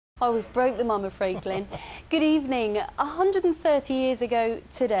I was broke them, I'm afraid, Glenn. Good evening. 130 years ago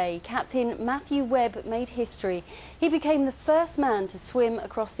today, Captain Matthew Webb made history. He became the first man to swim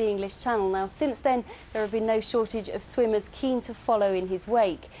across the English Channel. Now, since then, there have been no shortage of swimmers keen to follow in his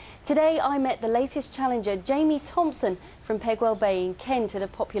wake. Today, I met the latest challenger, Jamie Thompson, from Pegwell Bay in Kent at a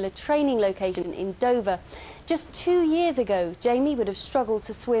popular training location in Dover. Just 2 years ago, Jamie would have struggled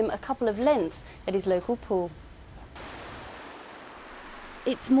to swim a couple of lengths at his local pool.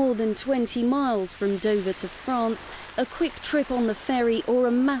 It's more than 20 miles from Dover to France, a quick trip on the ferry or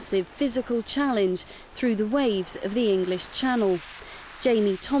a massive physical challenge through the waves of the English Channel.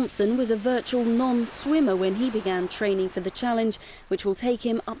 Jamie Thompson was a virtual non-swimmer when he began training for the challenge, which will take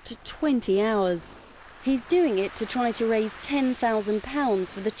him up to 20 hours. He's doing it to try to raise £10,000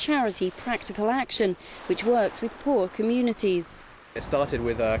 for the charity Practical Action, which works with poor communities. It started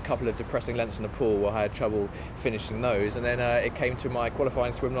with a couple of depressing lengths in the pool where I had trouble finishing those, and then it came to my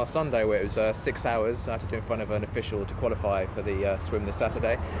qualifying swim last Sunday where it was 6 hours. I had to do in front of an official to qualify for the swim this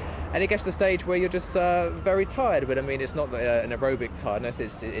Saturday. And it gets to the stage where you're just very tired, but I mean it's not an aerobic tiredness,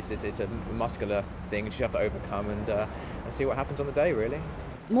 it's a muscular thing which you have to overcome and see what happens on the day, really.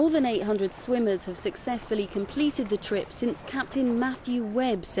 More than 800 swimmers have successfully completed the trip since Captain Matthew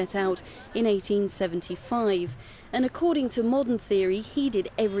Webb set out in 1875. And according to modern theory, he did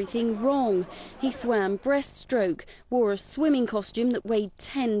everything wrong. He swam breaststroke, wore a swimming costume that weighed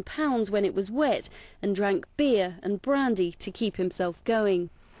 10 pounds when it was wet, and drank beer and brandy to keep himself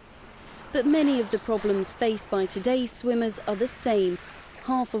going. But many of the problems faced by today's swimmers are the same.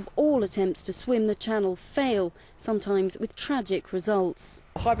 Half of all attempts to swim the channel fail, sometimes with tragic results.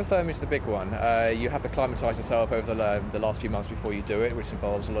 Hypothermia is the big one. You have to acclimatise yourself over the last few months before you do it, which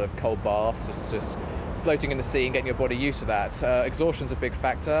involves a lot of cold baths, just floating in the sea and getting your body used to that. Exhaustion's a big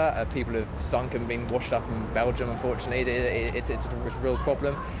factor. People have sunk and been washed up in Belgium, unfortunately. It's a real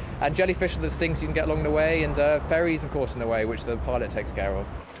problem. And jellyfish are the stings you can get along the way, and ferries, of course, in the way, which the pilot takes care of.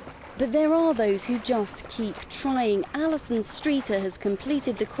 But there are those who just keep trying. Alison Streeter has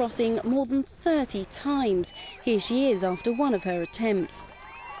completed the crossing more than 30 times. Here she is after one of her attempts.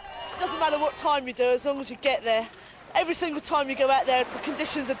 It doesn't matter what time you do, as long as you get there. Every single time you go out there, the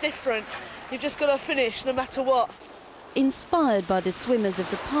conditions are different. You've just got to finish, no matter what. Inspired by the swimmers of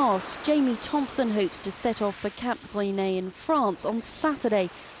the past, Jamie Thompson hopes to set off for Cap Gris-Nez in France on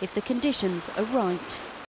Saturday if the conditions are right.